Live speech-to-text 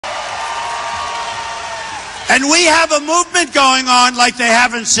And we have a movement going on like they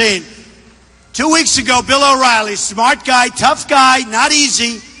haven't seen. 2 weeks ago, Bill O'Reilly, smart guy, tough guy, not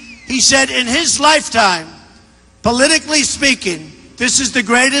easy. He said in his lifetime, politically speaking, this is the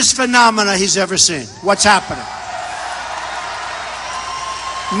greatest phenomena he's ever seen. What's happening?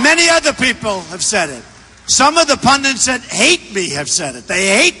 Many other people have said it. Some of the pundits that hate me have said it. They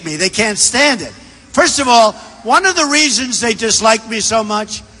hate me. They can't stand it. First of all, one of the reasons they dislike me so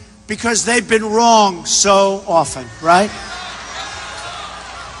much, because they've been wrong so often, right?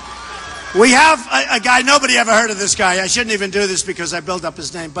 We have a guy, nobody ever heard of this guy. I shouldn't even do this because I built up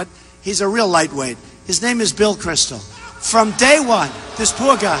his name, but he's a real lightweight. His name is Bill Kristol. From day one, this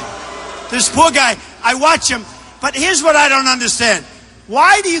poor guy, I watch him, but here's what I don't understand.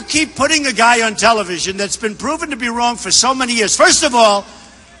 Why do you keep putting a guy on television that's been proven to be wrong for so many years? First of all,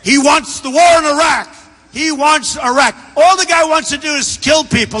 he wants the war in Iraq. He wants Iraq. All the guy wants to do is kill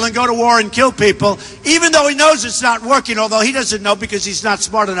people and go to war and kill people, even though he knows it's not working, although he doesn't know because he's not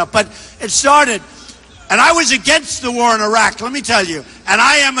smart enough. But it started, and I was against the war in Iraq, let me tell you. And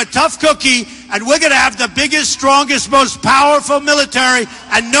I am a tough cookie, and we're going to have the biggest, strongest, most powerful military,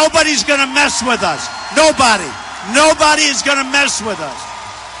 and nobody's going to mess with us. Nobody. Nobody is going to mess with us.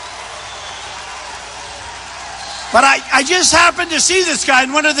 But I just happened to see this guy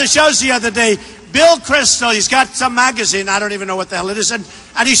in one of the shows the other day. Bill Kristol, he's got some magazine, I don't even know what the hell it is, and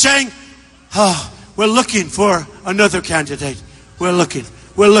he's saying, oh, we're looking for another candidate. We're looking.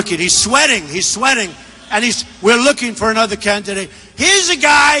 He's sweating, and we're looking for another candidate. Here's a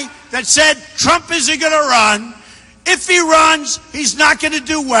guy that said Trump isn't going to run. If he runs, he's not going to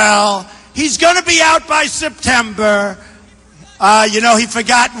do well. He's going to be out by September. He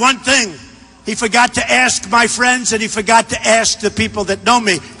forgot one thing. He forgot to ask my friends, and he forgot to ask the people that know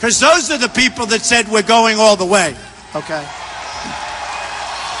me, because those are the people that said we're going all the way. Okay?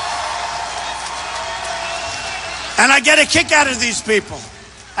 And I get a kick out of these people.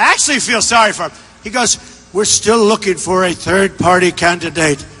 I actually feel sorry for him. He goes, we're still looking for a third-party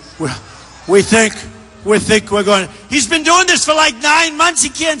candidate. We think we're going. He's been doing this for like 9 months. He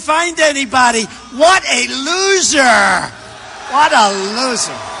can't find anybody. What a loser. What a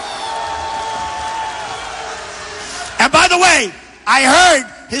loser. And by the way, I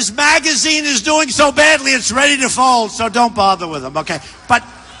heard his magazine is doing so badly it's ready to fold, so don't bother with him, okay? But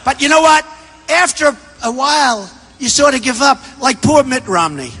you know what? After a while, you sort of give up. Like poor Mitt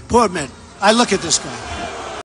Romney. Poor Mitt. I look at this guy.